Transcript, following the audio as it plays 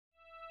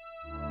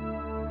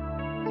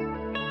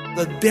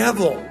the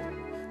devil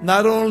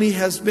not only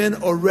has been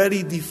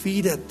already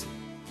defeated,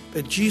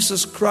 but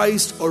Jesus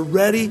Christ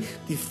already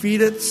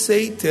defeated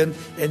Satan,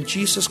 and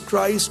Jesus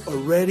Christ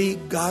already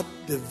got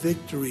the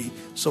victory.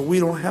 So we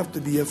don't have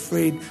to be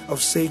afraid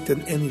of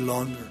Satan any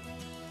longer,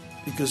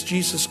 because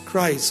Jesus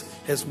Christ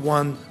has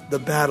won the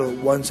battle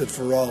once and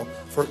for all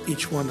for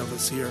each one of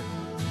us here.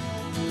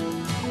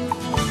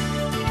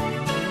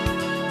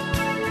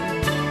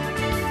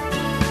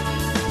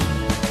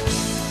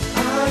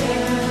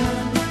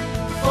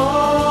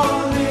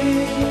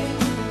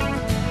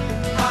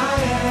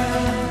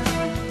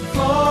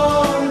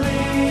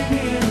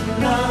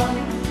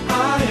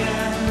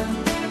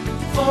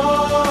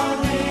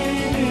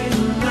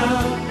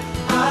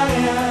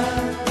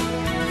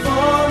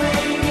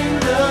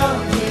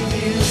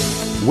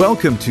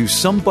 Welcome to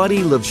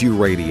Somebody Loves You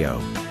Radio,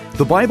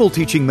 the Bible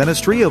teaching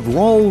ministry of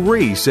Raul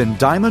Ries in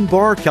Diamond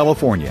Bar,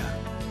 California.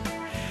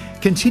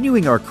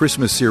 Continuing our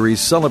Christmas series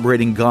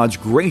celebrating God's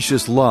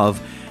gracious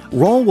love,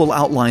 Raul will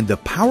outline the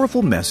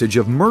powerful message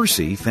of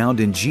mercy found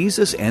in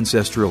Jesus'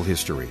 ancestral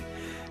history.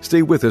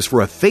 Stay with us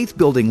for a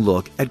faith-building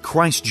look at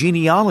Christ's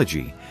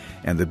genealogy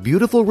and the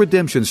beautiful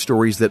redemption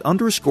stories that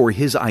underscore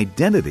His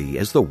identity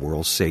as the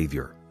world's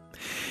Savior.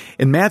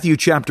 In Matthew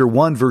chapter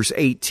 1, verse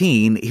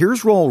 18,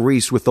 here's Raul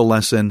Ries with the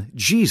lesson,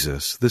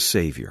 Jesus the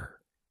Savior.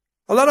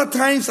 A lot of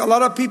times, a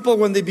lot of people,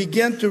 when they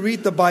begin to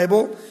read the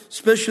Bible,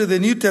 especially the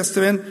New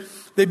Testament,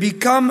 they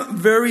become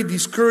very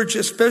discouraged,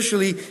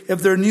 especially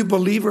if they're new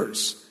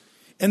believers.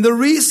 And the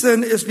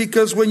reason is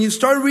because when you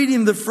start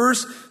reading the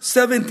first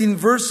 17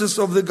 verses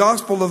of the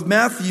Gospel of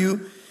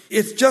Matthew,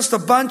 it's just a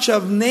bunch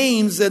of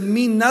names that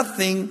mean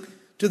nothing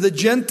to the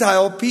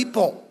Gentile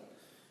people.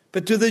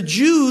 But to the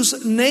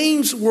Jews,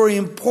 names were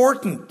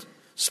important,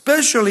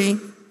 especially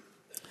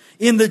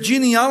in the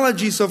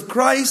genealogies of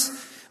Christ.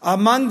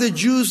 Among the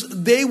Jews,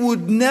 they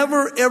would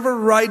never ever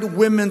write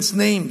women's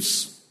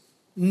names.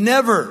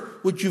 Never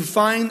would you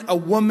find a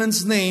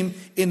woman's name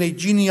in a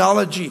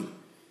genealogy.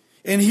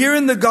 And here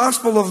in the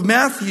Gospel of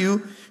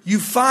Matthew, you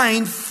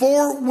find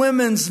 4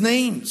 women's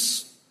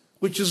names,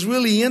 which is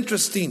really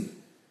interesting.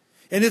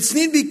 And it's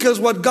neat because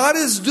what God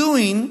is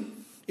doing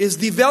is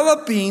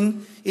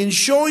developing in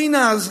showing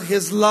us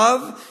His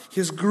love,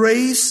 His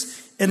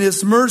grace, and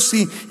His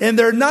mercy. And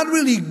they're not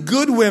really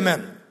good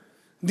women.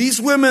 These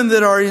women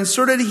that are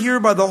inserted here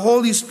by the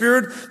Holy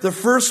Spirit, the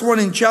first one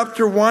in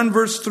chapter 1,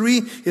 verse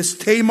 3 is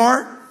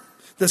Tamar.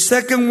 The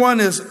second one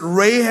is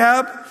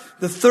Rahab.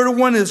 The third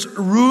one is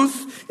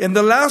Ruth. And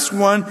the last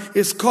one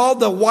is called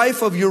the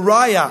wife of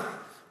Uriah,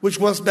 which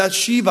was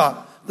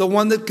Bathsheba, the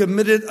one that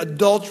committed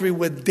adultery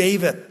with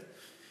David.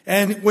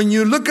 And when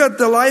you look at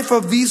the life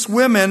of these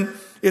women,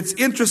 it's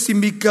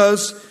interesting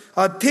because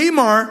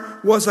Tamar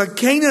was a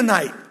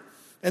Canaanite.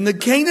 And the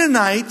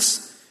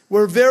Canaanites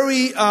were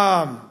very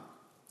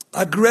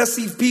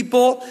aggressive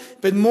people,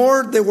 but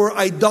more they were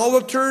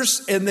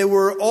idolaters, and they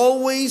were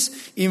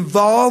always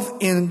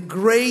involved in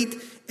great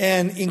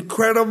and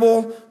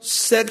incredible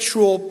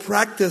sexual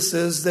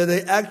practices that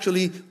they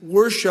actually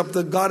worshiped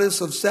the goddess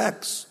of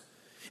sex.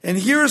 And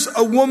here's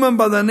a woman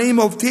by the name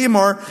of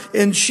Tamar,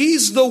 and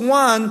she's the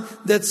one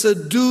that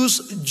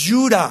seduced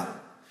Judah.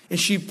 And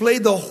she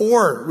played the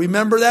whore.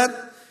 Remember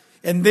that?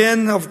 And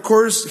then, of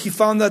course, he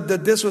found out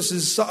that this was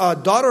his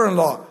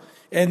daughter-in-law.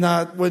 And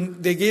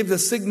when they gave the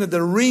signet,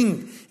 the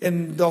ring,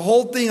 and the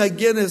whole thing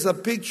again is a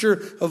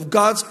picture of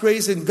God's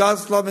grace and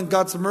God's love and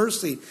God's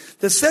mercy.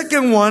 The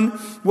second one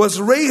was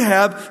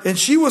Rahab, and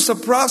she was a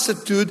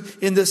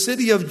prostitute in the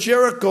city of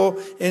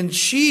Jericho, and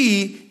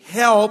she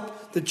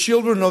helped the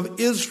children of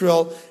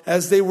Israel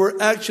as they were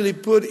actually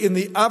put in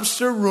the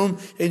upstairs room,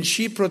 and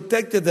she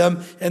protected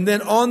them. And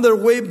then on their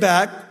way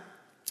back,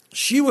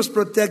 she was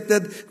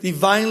protected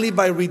divinely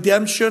by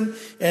redemption,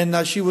 and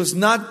she was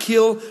not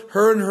killed,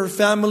 her and her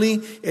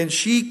family, and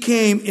she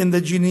came in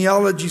the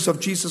genealogies of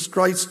Jesus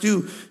Christ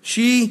too.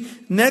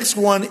 Next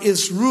one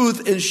is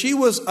Ruth, and she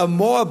was a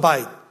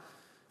Moabite.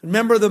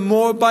 Remember the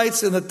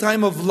Moabites in the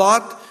time of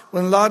Lot?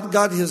 When Lot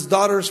got his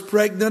daughters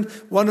pregnant,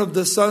 one of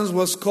the sons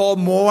was called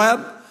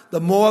Moab,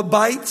 the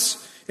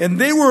Moabites, and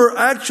they were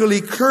actually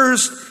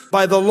cursed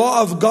by the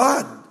law of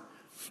God.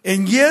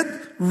 And yet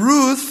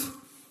Ruth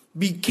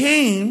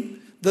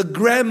became the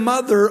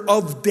grandmother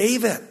of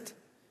David.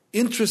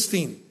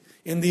 Interesting,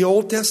 in the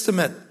Old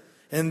Testament.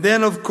 And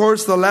then, of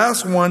course, the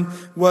last one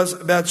was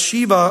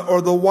Bathsheba,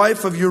 or the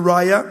wife of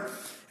Uriah.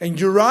 And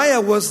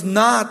Uriah was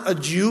not a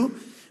Jew,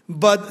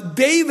 but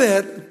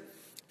David,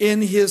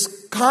 in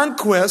his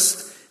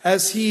conquest,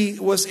 as he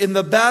was in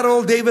the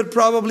battle, David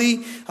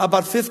probably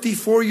about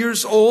 54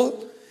 years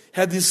old,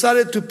 had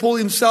decided to pull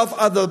himself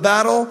out of the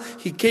battle.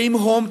 He came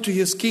home to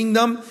his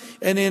kingdom,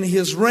 and in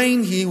his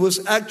reign, he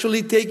was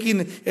actually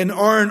taking an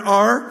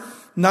R&R,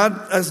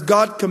 not as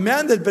God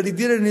commanded, but he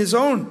did it in his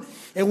own.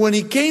 And when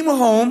he came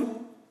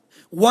home,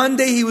 one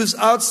day he was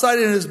outside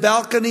in his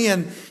balcony,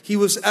 and he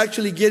was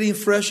actually getting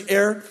fresh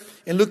air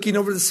and looking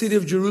over the city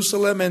of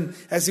Jerusalem. And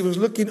as he was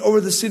looking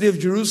over the city of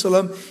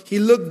Jerusalem, he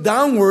looked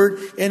downward,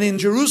 and in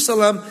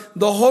Jerusalem,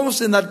 the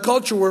homes in that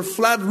culture were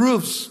flat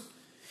roofs.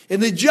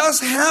 And it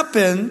just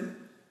happened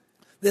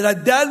that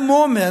at that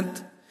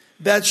moment,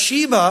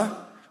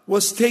 Bathsheba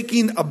was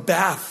taking a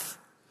bath.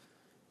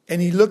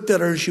 And he looked at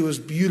her, she was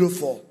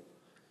beautiful.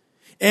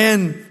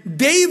 And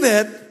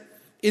David,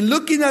 in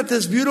looking at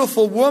this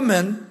beautiful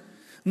woman,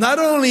 not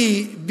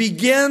only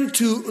began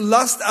to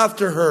lust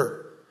after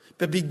her,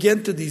 but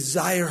began to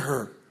desire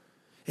her.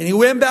 And he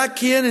went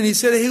back in and he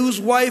said, hey, whose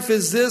wife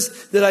is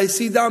this that I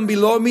see down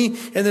below me?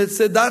 And it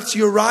said, that's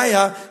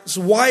Uriah's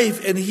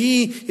wife, and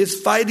he is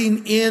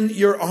fighting in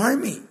your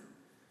army.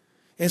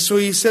 And so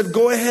he said,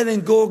 go ahead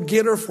and go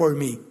get her for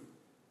me.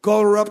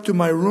 Call her up to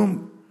my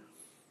room.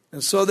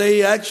 And so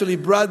they actually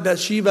brought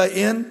Bathsheba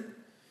in.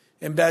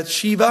 And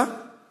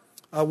Bathsheba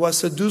was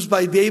seduced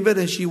by David,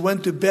 and she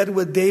went to bed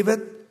with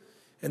David.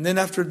 And then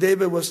after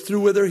David was through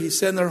with her, he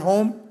sent her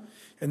home.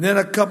 And then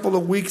a couple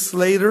of weeks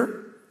later,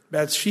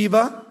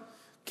 Bathsheba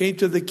came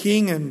to the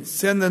king and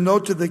sent a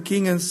note to the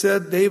king and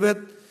said, David,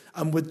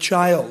 I'm with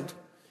child.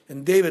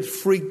 And David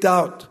freaked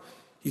out.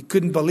 He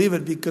couldn't believe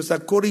it because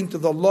according to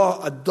the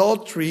law,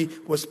 adultery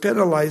was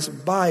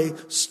penalized by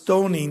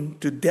stoning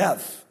to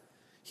death.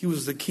 He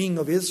was the king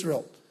of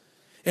Israel.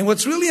 And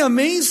what's really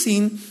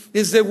amazing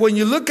is that when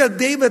you look at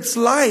David's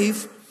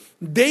life,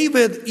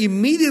 David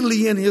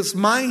immediately in his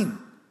mind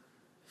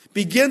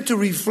began to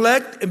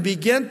reflect and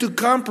began to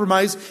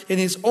compromise in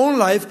his own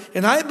life.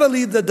 And I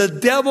believe that the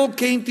devil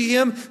came to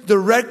him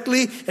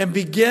directly and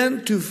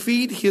began to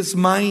feed his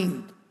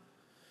mind.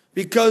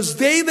 Because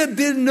David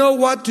didn't know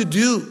what to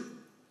do,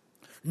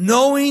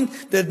 knowing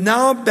that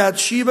now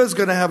Bathsheba is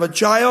going to have a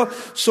child.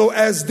 So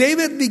as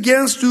David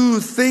begins to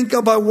think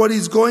about what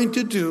he's going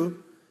to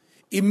do,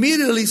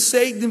 immediately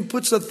Satan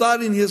puts a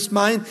thought in his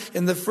mind.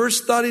 And the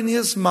first thought in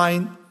his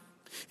mind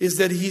is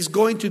that he's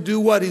going to do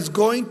what? He's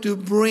going to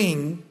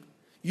bring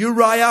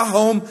Uriah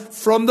home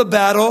from the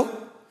battle.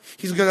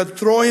 He's going to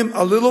throw him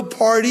a little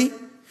party.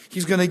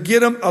 He's going to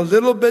get him a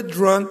little bit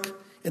drunk.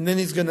 And then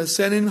he's going to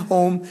send him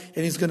home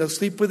and he's going to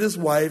sleep with his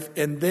wife.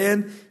 And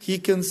then he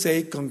can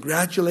say,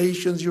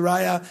 congratulations,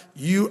 Uriah,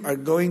 you are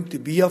going to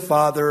be a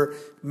father.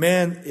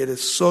 Man, it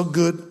is so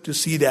good to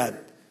see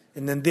that.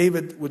 And then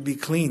David would be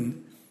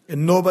clean.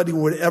 And nobody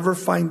would ever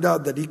find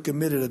out that he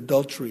committed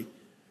adultery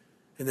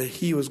and that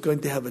he was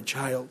going to have a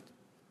child.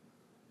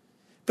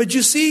 But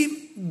you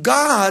see,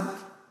 God,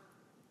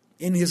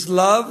 in his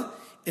love,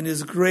 in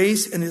his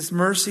grace, and his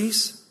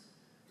mercies,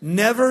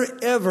 never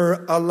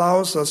ever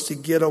allows us to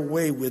get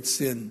away with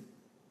sin.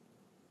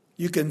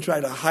 You can try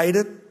to hide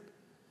it.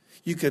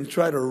 You can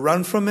try to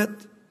run from it.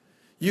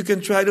 You can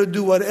try to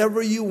do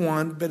whatever you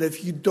want, but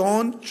if you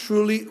don't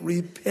truly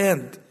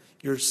repent,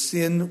 your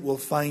sin will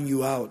find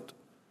you out.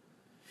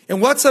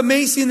 And what's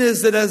amazing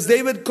is that as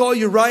David called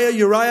Uriah,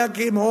 Uriah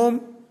came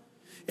home,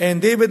 and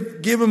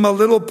David gave him a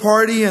little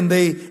party, and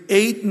they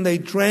ate and they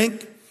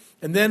drank.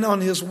 And then on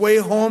his way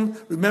home,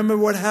 remember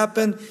what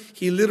happened?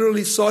 He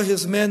literally saw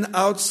his men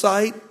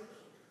outside.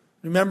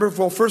 Remember,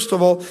 well, first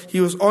of all,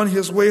 he was on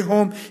his way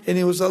home and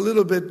he was a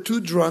little bit too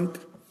drunk.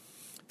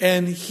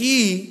 And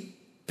he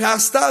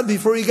passed out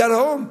before he got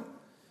home.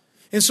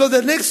 And so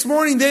the next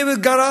morning,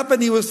 David got up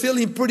and he was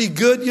feeling pretty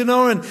good,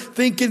 and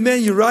thinking,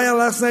 man, Uriah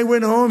last night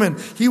went home and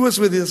he was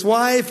with his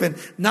wife and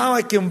now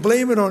I can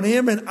blame it on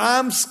him and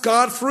I'm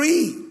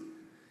scot-free.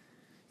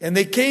 And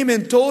they came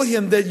and told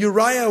him that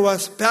Uriah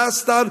was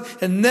passed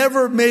out and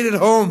never made it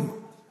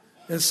home.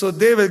 And so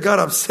David got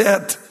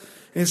upset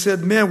and said,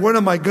 man, what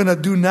am I going to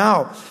do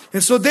now?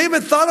 And so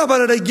David thought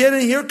about it again,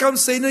 and here comes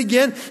Satan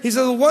again. He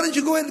said, well, why don't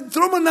you go ahead and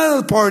throw him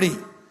another party?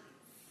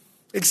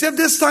 Except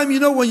this time,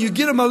 when you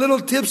get him a little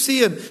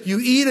tipsy and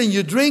you eat and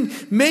you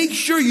drink, make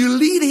sure you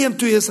lead him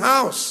to his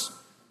house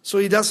so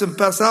he doesn't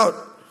pass out.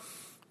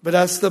 But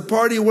as the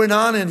party went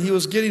on and he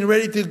was getting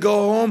ready to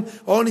go home,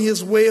 on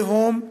his way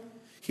home,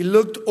 he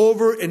looked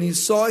over and he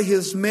saw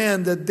his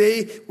men that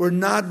they were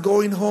not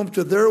going home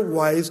to their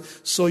wives.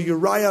 So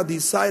Uriah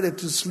decided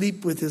to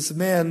sleep with his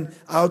men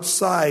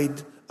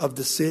outside of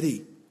the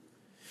city.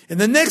 And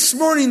the next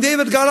morning,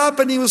 David got up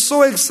and he was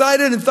so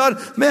excited and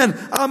thought, man,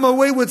 I'm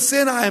away with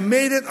sin. I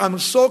made it. I'm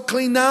so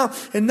clean now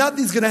and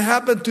nothing's going to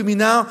happen to me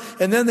now.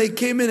 And then they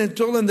came in and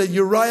told him that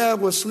Uriah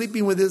was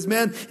sleeping with his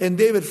men, and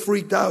David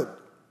freaked out.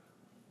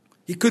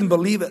 He couldn't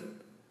believe it.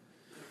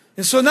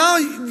 And so now,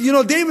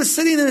 David's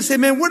sitting there and saying,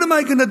 man, what am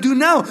I going to do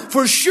now?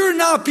 For sure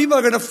now people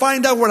are going to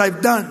find out what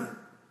I've done.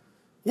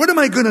 What am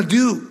I going to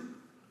do?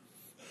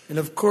 And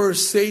of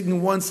course,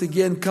 Satan once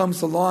again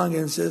comes along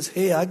and says,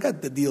 hey, I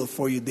got the deal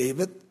for you,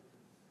 David.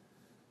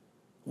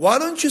 Why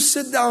don't you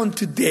sit down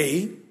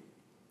today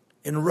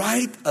and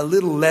write a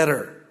little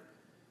letter?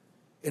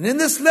 And in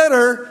this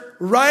letter,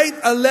 write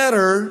a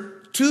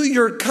letter to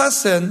your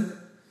cousin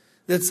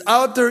that's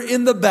out there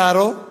in the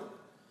battle.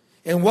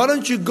 And why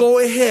don't you go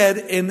ahead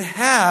and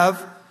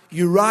have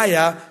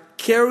Uriah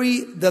carry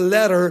the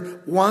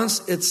letter.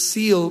 Once it's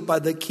sealed by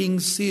the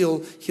king's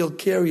seal, he'll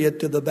carry it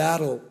to the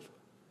battle.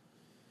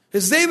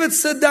 As David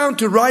sat down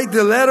to write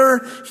the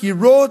letter, he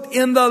wrote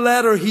in the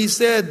letter, he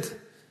said,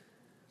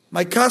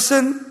 my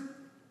cousin,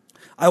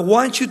 I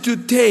want you to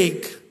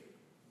take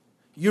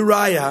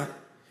Uriah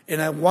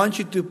and I want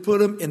you to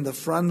put him in the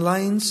front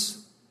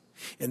lines,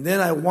 and then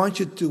I want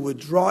you to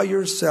withdraw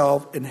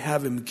yourself and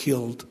have him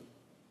killed.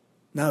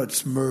 Now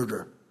it's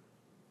murder.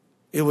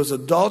 It was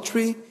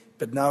adultery,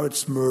 but now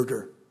it's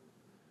murder.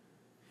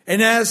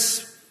 And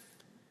as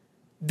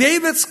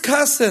David's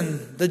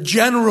cousin, the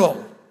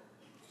general,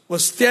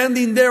 was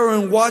standing there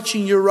and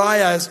watching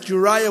Uriah as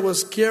Uriah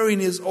was carrying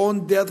his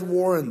own death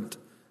warrant,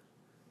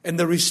 and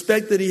the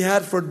respect that he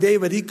had for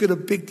David, he could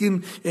have picked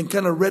him and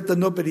kind of read the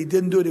note, but he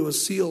didn't do it. It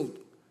was sealed.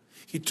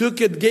 He took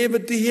it, gave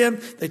it to him.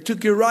 They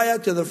took Uriah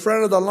to the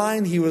front of the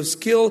line. He was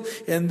killed.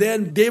 And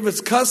then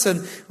David's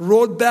cousin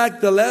wrote back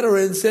the letter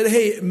and said,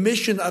 hey,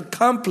 mission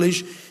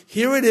accomplished.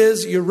 Here it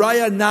is.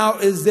 Uriah now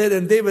is dead.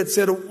 And David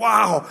said,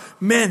 wow,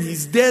 man,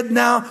 he's dead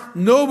now.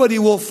 Nobody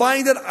will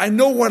find it. I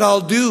know what I'll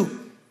do.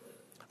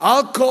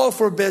 I'll call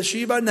for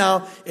Bathsheba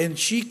now, and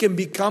she can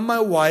become my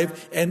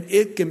wife, and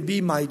it can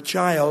be my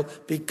child,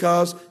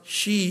 because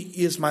she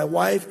is my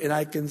wife, and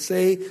I can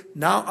say,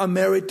 now I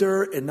married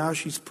her, and now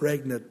she's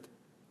pregnant.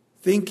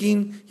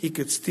 Thinking he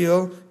could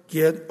still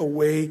get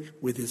away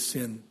with his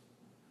sin.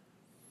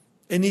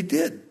 And he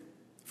did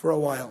for a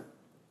while.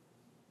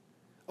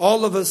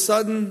 All of a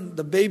sudden,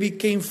 the baby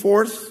came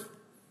forth,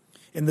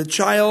 and the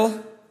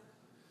child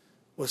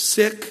was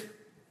sick,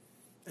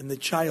 and the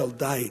child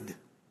died.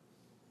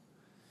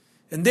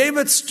 And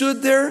David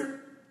stood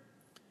there,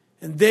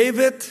 and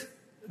David,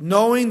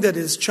 knowing that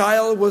his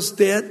child was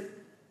dead,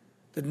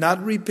 did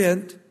not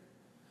repent,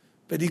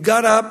 but he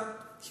got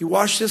up, he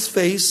washed his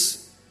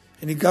face,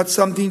 and he got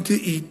something to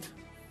eat.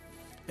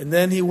 And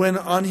then he went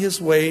on his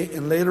way,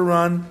 and later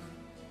on,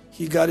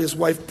 he got his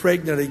wife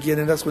pregnant again,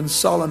 and that's when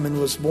Solomon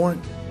was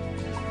born.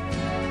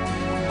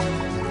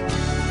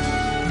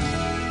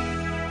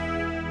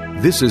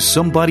 This is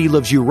Somebody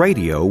Loves You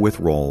Radio with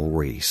Raul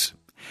Ries.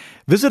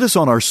 Visit us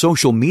on our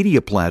social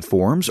media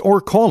platforms or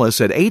call us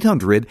at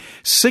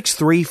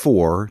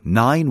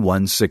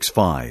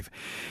 800-634-9165.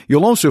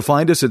 You'll also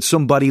find us at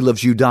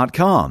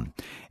somebodylovesyou.com.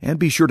 And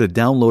be sure to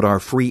download our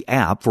free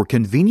app for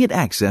convenient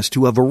access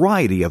to a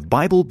variety of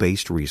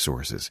Bible-based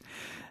resources.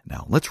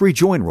 Now, let's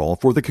rejoin Raul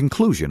for the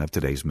conclusion of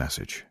today's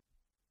message.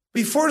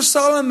 Before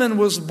Solomon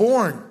was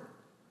born,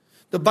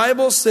 the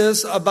Bible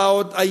says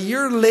about a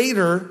year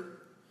later,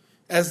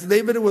 as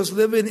David was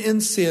living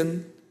in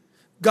sin,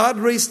 God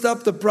raised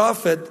up the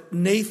prophet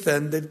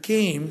Nathan that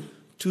came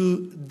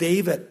to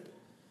David.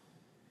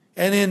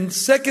 And in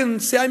 2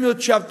 Samuel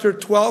chapter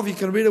 12, you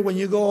can read it when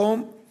you go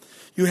home,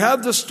 you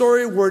have the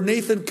story where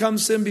Nathan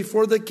comes in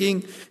before the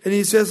king and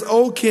he says,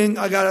 "Oh king,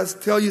 I got to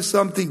tell you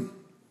something.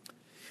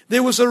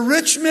 There was a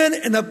rich man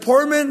and a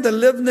poor man that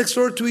lived next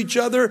door to each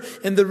other,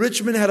 and the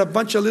rich man had a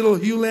bunch of little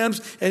ewe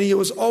lambs, and he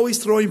was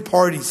always throwing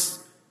parties,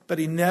 but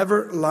he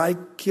never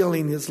liked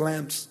killing his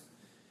lambs.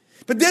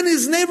 But then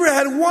his neighbor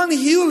had one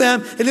ewe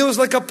lamb, and it was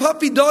like a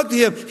puppy dog to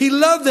him. He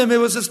loved them. It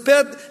was his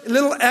pet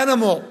little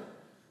animal.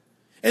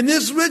 And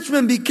this rich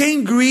man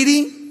became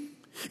greedy.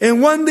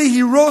 And one day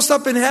he rose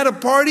up and had a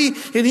party,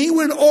 and he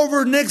went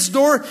over next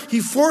door.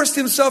 He forced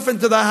himself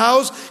into the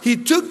house. He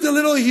took the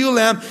little ewe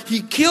lamb.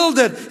 He killed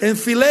it and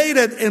filleted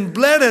it and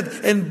bled it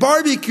and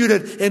barbecued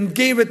it and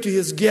gave it to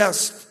his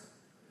guest.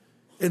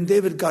 And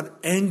David got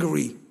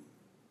angry.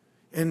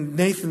 And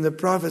Nathan the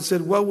prophet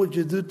said, "What would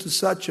you do to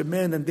such a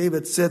man?" And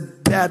David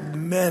said, "That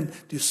man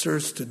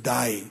deserves to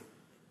die."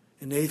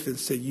 And Nathan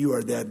said, "You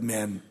are that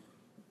man.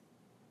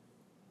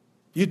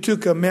 You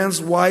took a man's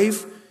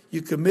wife.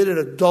 You committed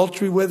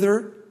adultery with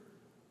her.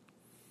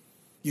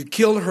 You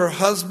killed her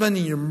husband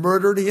and you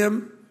murdered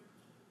him.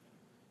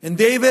 And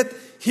David,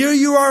 here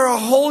you are a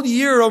whole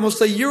year,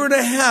 almost a year and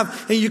a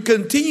half, and you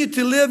continue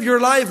to live your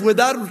life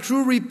without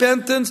true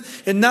repentance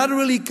and not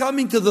really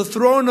coming to the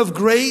throne of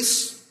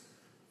grace."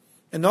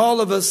 And all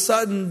of a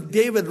sudden,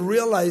 David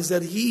realized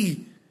that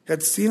he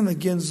had sinned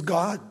against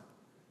God.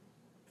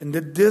 And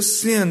that this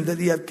sin that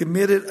he had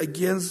committed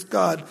against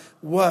God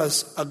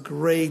was a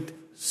great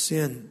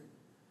sin.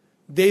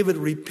 David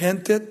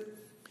repented.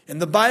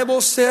 And the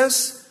Bible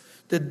says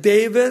that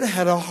David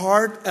had a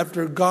heart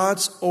after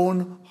God's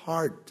own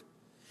heart.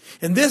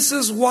 And this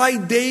is why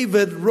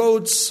David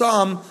wrote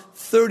Psalm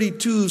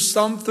 32,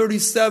 Psalm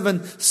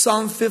 37,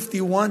 Psalm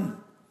 51.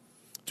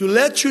 To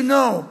let you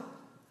know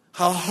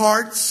how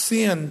hard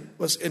sin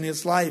was in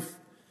his life.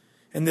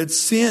 And that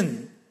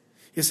sin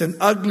is an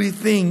ugly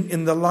thing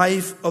in the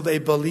life of a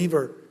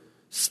believer.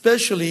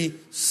 Especially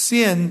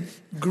sin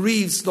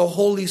grieves the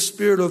Holy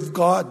Spirit of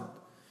God.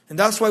 And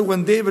that's why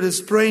when David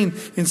is praying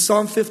in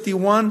Psalm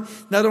 51,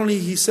 not only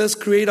he says,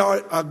 "Create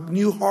a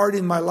new heart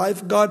in my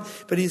life, God,"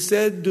 but he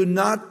said, "Do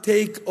not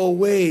take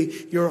away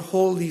your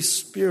Holy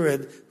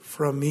Spirit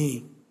from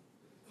me."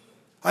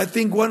 I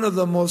think one of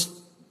the most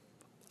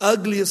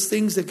ugliest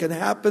things that can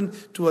happen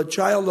to a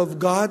child of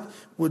God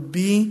would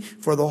be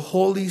for the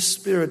Holy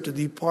Spirit to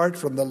depart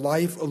from the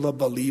life of a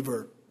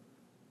believer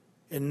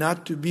and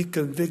not to be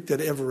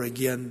convicted ever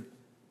again.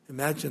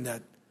 Imagine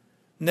that.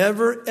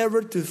 Never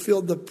ever to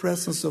feel the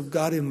presence of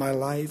God in my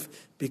life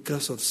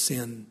because of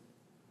sin.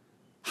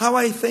 How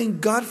I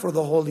thank God for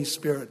the Holy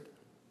Spirit.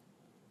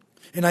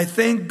 And I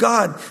thank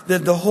God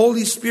that the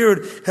Holy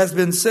Spirit has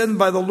been sent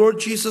by the Lord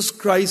Jesus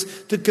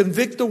Christ to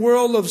convict the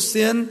world of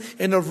sin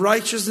and of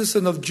righteousness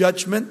and of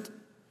judgment,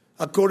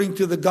 according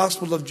to the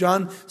Gospel of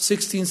John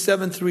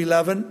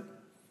 16:7-11,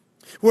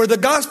 where the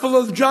Gospel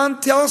of John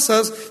tells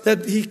us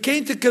that he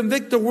came to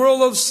convict the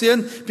world of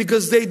sin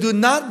because they do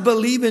not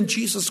believe in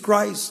Jesus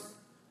Christ,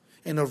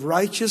 and of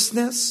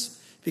righteousness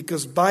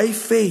because by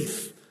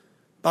faith,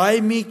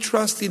 by me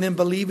trusting and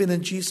believing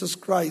in Jesus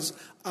Christ,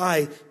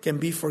 I can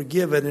be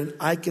forgiven and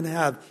I can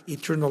have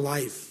eternal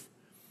life.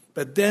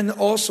 But then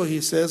also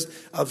he says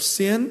of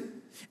sin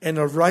and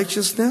of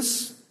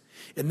righteousness.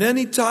 And then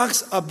he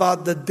talks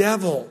about the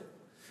devil,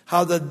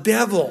 how the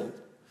devil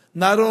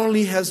not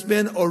only has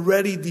been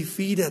already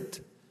defeated,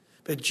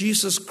 but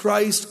Jesus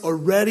Christ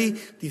already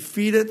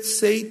defeated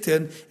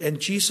Satan, and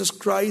Jesus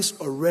Christ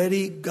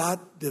already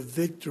got the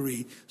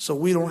victory. So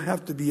we don't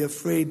have to be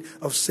afraid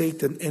of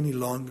Satan any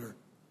longer,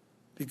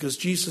 because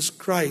Jesus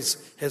Christ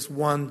has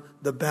won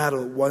the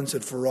battle once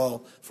and for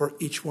all for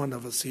each one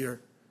of us here.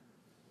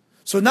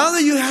 So now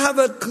that you have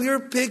a clear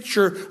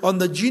picture on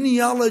the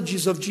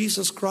genealogies of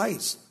Jesus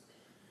Christ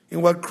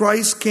and what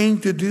Christ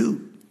came to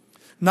do,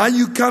 now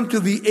you come to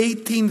the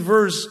 18th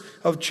verse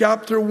of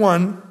chapter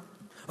 1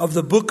 of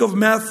the book of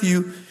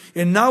Matthew,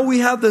 and now we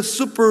have the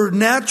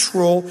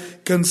supernatural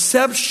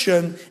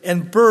conception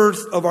and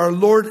birth of our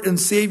Lord and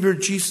Savior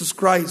Jesus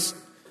Christ.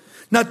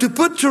 Now, to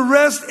put to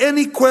rest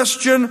any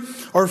question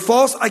or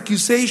false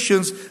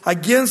accusations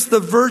against the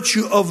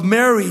virtue of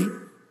Mary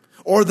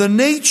or the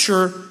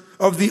nature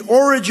of the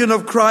origin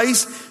of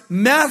Christ,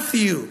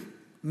 Matthew,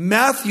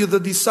 the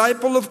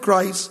disciple of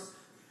Christ,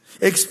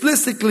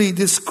 explicitly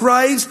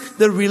describes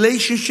the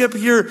relationship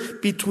here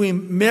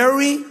between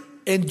Mary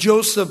and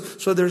Joseph,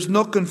 so there's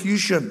no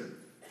confusion.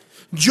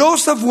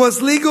 Joseph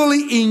was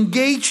legally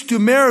engaged to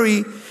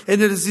Mary,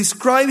 and it is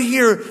described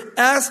here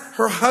as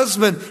her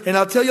husband. And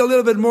I'll tell you a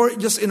little bit more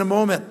just in a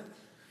moment.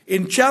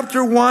 In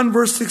chapter 1,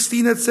 verse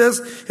 16, it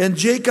says, "And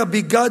Jacob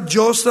begot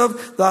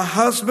Joseph, the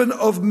husband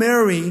of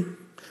Mary,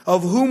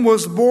 of whom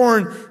was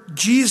born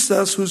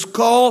Jesus, who's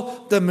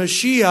called the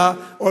Messiah,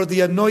 or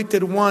the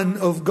anointed one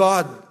of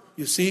God."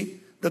 You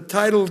see, the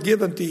title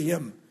given to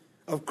him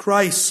of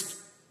Christ.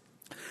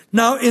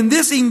 Now, in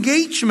this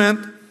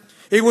engagement,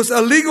 it was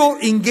a legal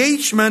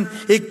engagement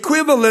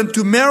equivalent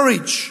to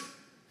marriage.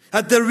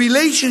 That the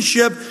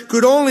relationship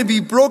could only be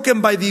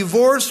broken by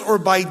divorce or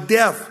by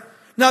death.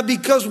 Now,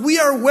 because we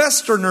are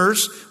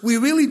Westerners, we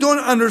really don't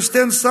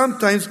understand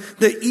sometimes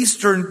the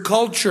Eastern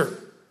culture.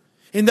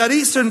 In that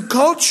Eastern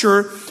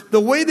culture,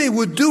 the way they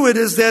would do it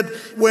is that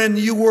when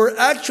you were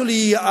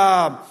actually,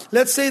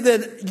 let's say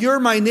that you're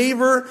my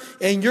neighbor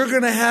and you're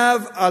going to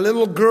have a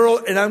little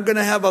girl and I'm going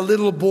to have a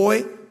little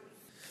boy,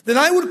 then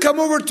I would come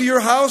over to your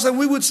house and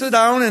we would sit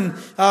down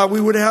and we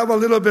would have a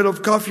little bit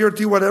of coffee or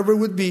tea, whatever it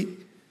would be.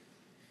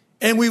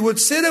 And we would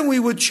sit and we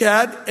would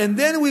chat, and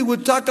then we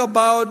would talk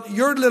about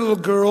your little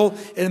girl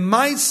and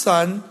my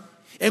son,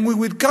 and we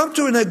would come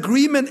to an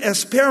agreement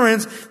as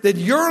parents that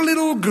your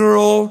little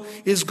girl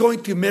is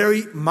going to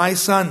marry my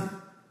son.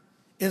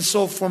 And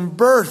so from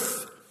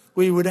birth,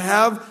 we would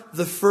have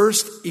the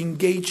first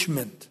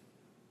engagement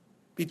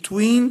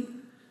between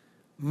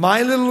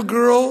my little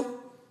girl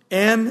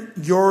and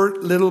your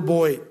little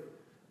boy.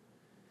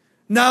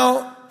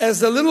 Now, as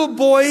the little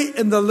boy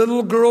and the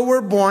little girl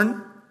were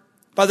born,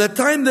 by the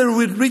time they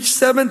would reach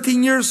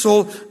 17 years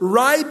old,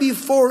 right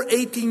before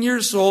 18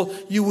 years old,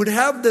 you would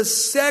have the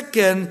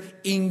second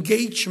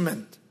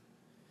engagement.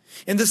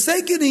 And the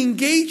second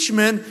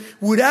engagement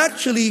would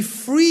actually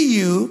free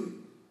you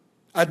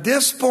at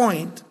this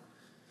point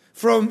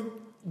from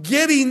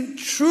getting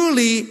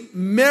truly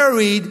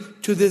married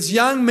to this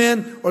young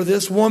man or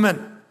this woman.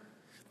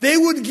 They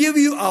would give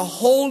you a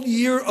whole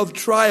year of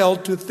trial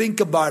to think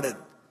about it.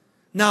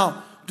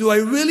 Now, do I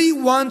really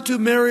want to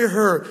marry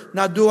her?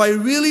 Now, do I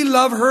really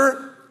love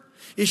her?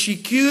 Is she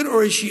cute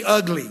or is she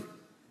ugly?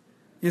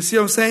 You see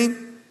what I'm saying?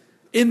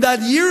 In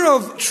that year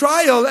of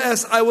trial,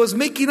 as I was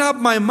making up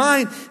my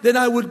mind, then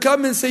I would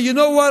come and say, you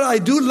know what? I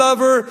do love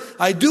her.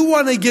 I do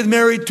want to get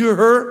married to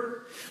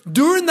her.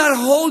 During that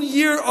whole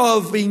year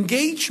of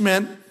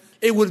engagement,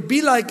 it would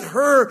be like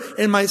her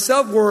and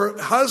myself were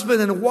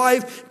husband and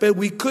wife, but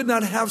we could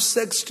not have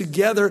sex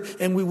together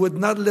and we would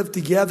not live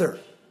together.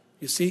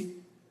 You see?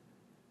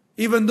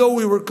 Even though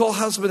we were called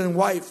husband and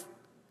wife.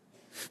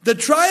 The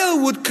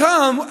trial would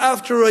come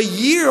after a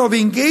year of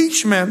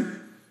engagement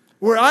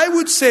where I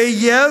would say,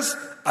 yes,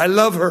 I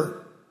love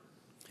her.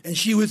 And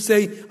she would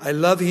say, I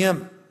love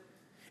him.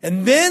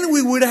 And then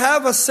we would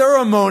have a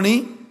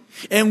ceremony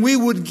and we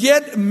would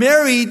get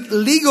married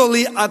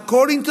legally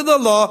according to the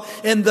law,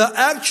 and the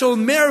actual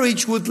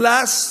marriage would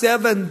last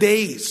 7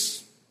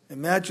 days.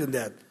 Imagine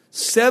that.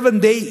 7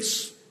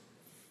 days.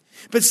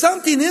 But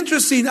something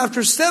interesting,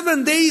 after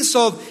 7 days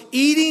of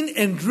eating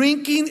and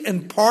drinking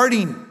and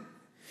partying,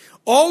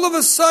 all of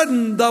a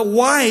sudden the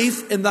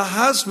wife and the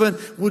husband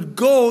would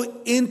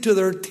go into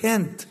their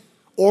tent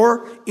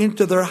or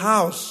into their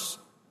house.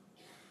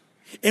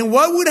 And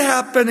what would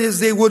happen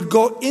is they would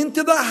go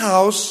into the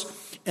house,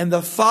 and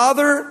the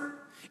father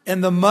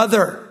and the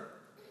mother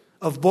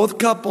of both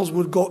couples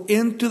would go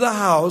into the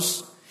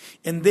house,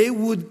 and they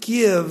would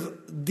give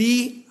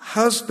the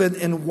husband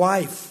and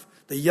wife,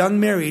 the young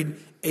married,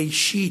 a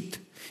sheet.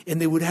 And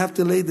they would have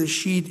to lay the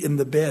sheet in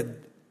the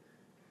bed.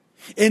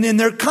 And in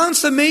their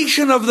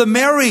consummation of the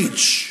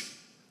marriage,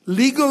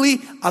 legally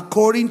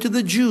according to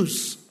the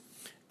Jews,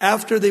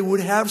 after they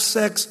would have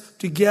sex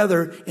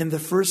together in the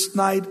first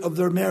night of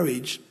their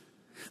marriage,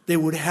 they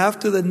would have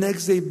to the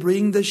next day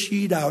bring the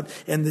sheet out,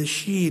 and the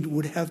sheet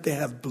would have to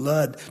have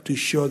blood to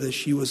show that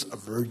she was a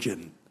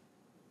virgin.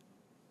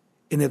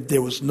 And if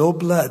there was no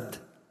blood,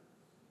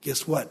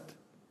 guess what?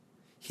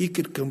 He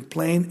could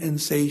complain and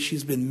say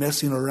she's been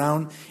messing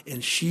around,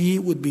 and she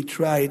would be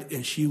tried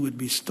and she would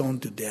be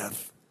stoned to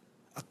death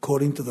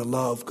according to the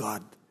law of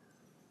God.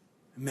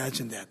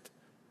 Imagine that.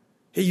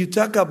 Hey, you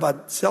talk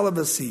about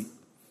celibacy.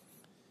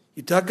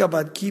 You talk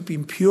about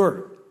keeping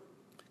pure.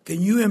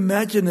 Can you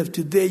imagine if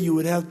today you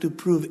would have to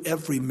prove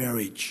every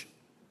marriage?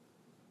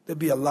 There'd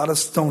be a lot of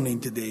stoning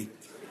today.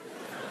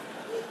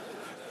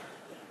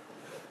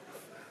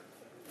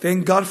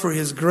 Thank God for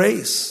His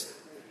grace,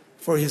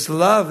 for His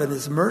love and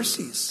His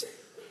mercies.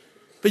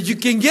 But you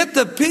can get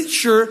the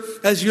picture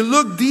as you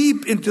look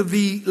deep into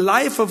the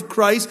life of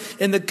Christ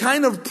and the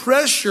kind of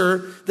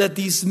pressure that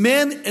these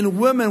men and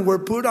women were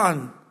put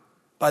on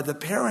by the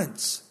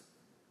parents.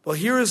 Well,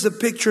 here is the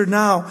picture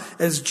now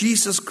as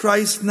Jesus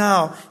Christ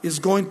now is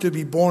going to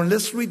be born.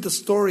 Let's read the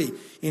story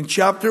in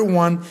chapter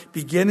 1,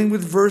 beginning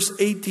with verse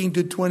 18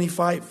 to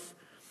 25.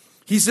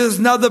 He says,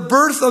 "Now the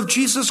birth of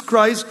Jesus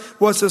Christ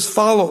was as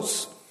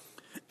follows.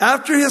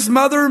 After his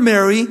mother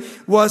Mary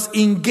was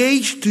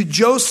engaged to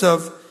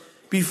Joseph,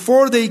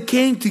 before they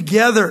came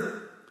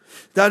together,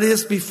 that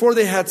is, before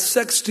they had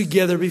sex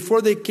together,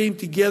 before they came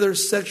together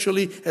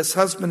sexually as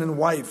husband and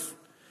wife.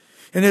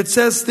 And it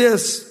says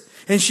this,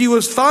 and she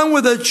was found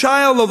with a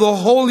child of the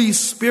Holy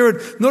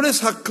Spirit."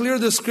 Notice how clear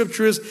the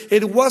scripture is.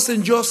 It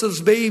wasn't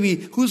Joseph's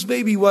baby. Whose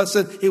baby was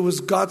it? It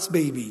was God's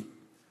baby.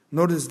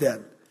 Notice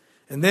that.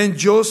 And then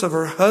Joseph,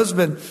 her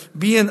husband,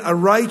 being a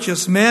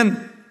righteous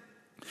man,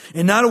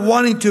 and not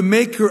wanting to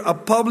make her a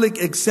public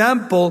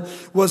example,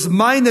 was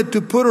minded to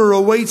put her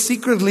away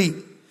secretly.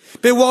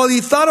 But while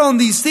he thought on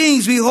these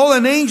things, behold,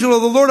 an angel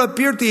of the Lord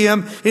appeared to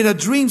him in a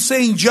dream,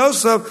 saying,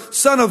 "Joseph,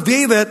 son of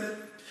David,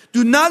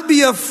 do not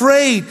be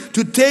afraid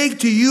to take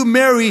to you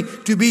Mary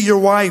to be your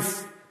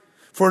wife.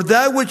 For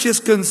that which is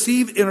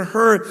conceived in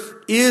her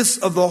is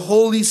of the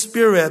Holy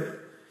Spirit.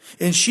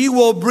 And she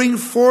will bring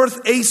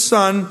forth a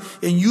son,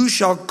 and you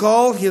shall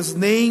call his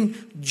name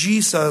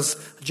Jesus,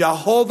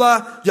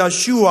 Jehovah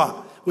Yeshua,"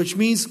 which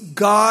means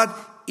God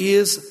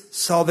is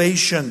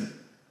salvation.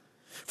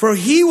 "For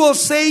he will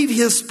save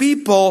his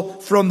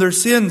people from their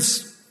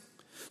sins."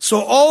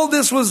 So all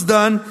this was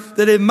done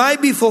that it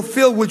might be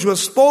fulfilled which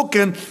was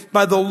spoken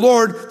by the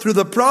Lord through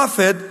the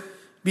prophet.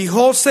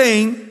 Behold,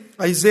 saying,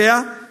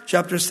 Isaiah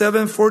chapter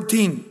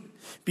 7:14.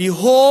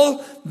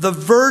 "Behold, the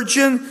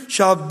virgin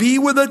shall be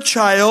with a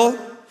child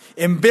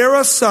and bear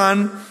a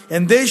son,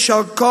 and they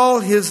shall call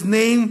his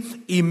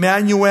name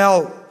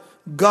Emmanuel."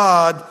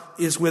 God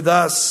is with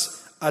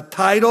us. A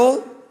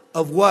title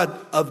of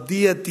what? Of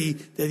deity,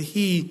 that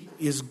he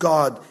is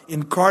God,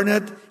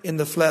 incarnate in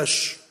the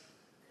flesh,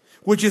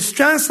 which is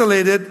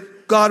translated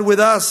God with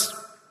us.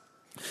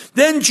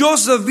 "Then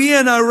Joseph,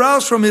 being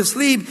aroused from his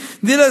sleep,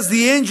 did as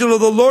the angel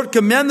of the Lord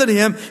commanded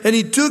him, and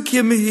he took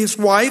him his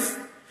wife,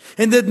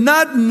 and did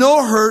not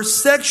know her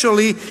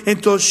sexually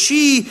until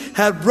she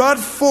had brought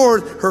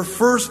forth her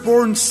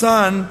firstborn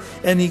son,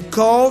 and he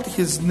called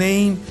his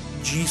name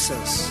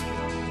Jesus."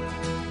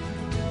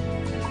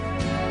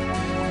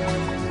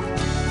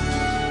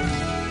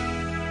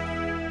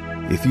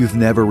 If you've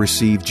never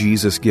received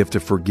Jesus' gift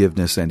of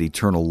forgiveness and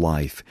eternal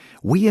life,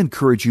 we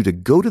encourage you to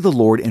go to the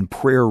Lord in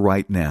prayer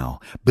right now,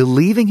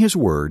 believing His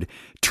Word,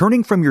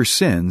 turning from your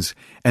sins,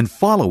 and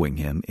following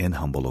Him in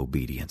humble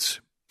obedience.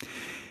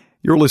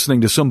 You're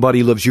listening to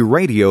Somebody Loves You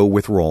Radio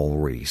with Raul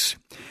Ries.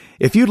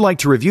 If you'd like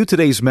to review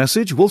today's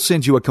message, we'll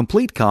send you a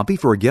complete copy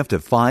for a gift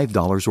of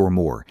 $5 or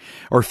more.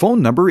 Our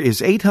phone number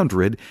is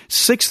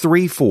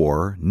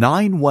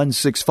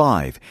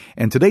 800-634-9165,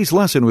 and today's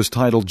lesson was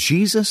titled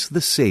Jesus the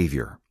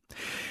Savior.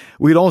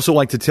 We'd also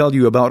like to tell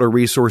you about a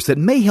resource that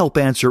may help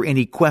answer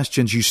any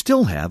questions you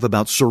still have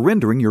about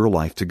surrendering your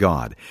life to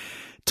God.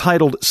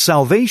 Titled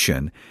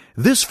Salvation,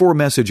 this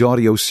 4-message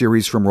audio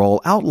series from Raul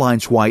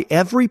outlines why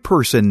every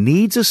person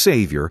needs a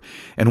Savior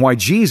and why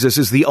Jesus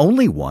is the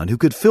only one who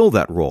could fill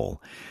that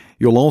role.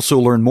 You'll also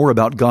learn more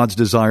about God's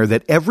desire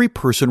that every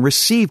person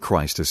receive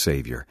Christ as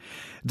Savior.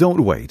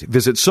 Don't wait.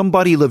 Visit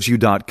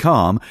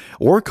SomebodyLovesYou.com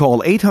or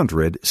call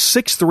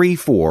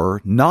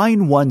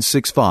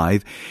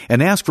 800-634-9165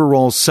 and ask for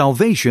Raul's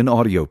Salvation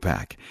audio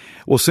pack.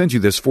 We'll send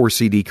you this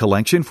 4-CD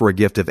collection for a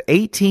gift of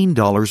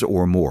 $18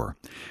 or more.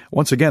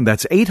 Once again,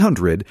 that's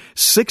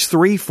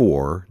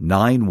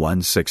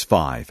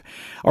 800-634-9165.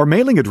 Our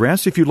mailing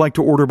address, if you'd like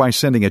to order by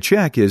sending a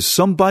check, is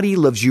Somebody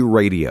Loves You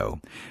Radio,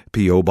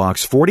 P.O.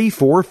 Box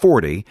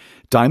 4440,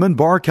 Diamond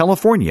Bar,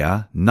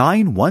 California,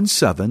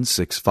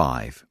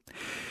 91765.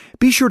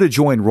 Be sure to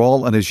join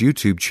Raul on his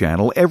YouTube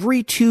channel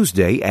every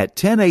Tuesday at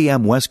 10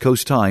 a.m. West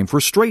Coast time for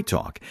Straight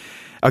Talk,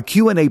 a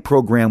Q&A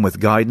program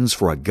with guidance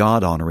for a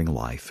God-honoring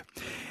life.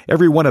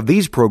 Every one of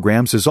these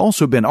programs has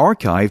also been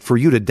archived for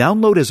you to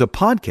download as a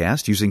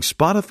podcast using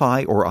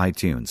Spotify or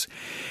iTunes.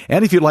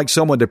 And if you'd like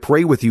someone to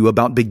pray with you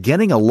about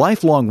beginning a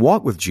lifelong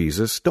walk with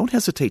Jesus, don't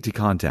hesitate to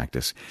contact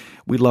us.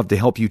 We'd love to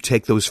help you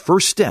take those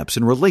first steps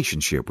in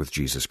relationship with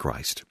Jesus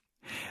Christ.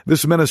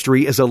 This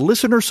ministry is a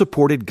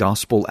listener-supported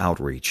gospel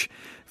outreach.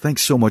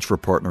 Thanks so much for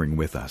partnering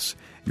with us.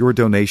 Your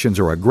donations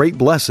are a great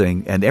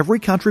blessing, and every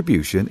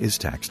contribution is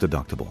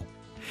tax-deductible.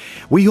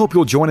 We hope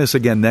you'll join us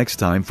again next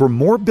time for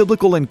more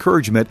biblical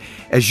encouragement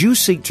as you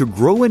seek to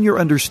grow in your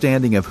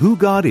understanding of who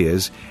God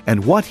is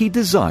and what He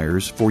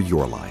desires for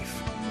your life.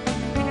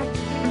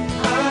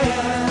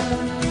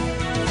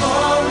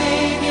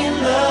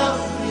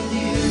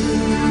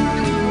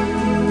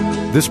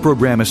 This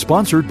program is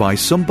sponsored by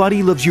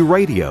Somebody Loves You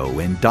Radio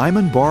in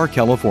Diamond Bar,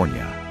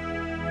 California.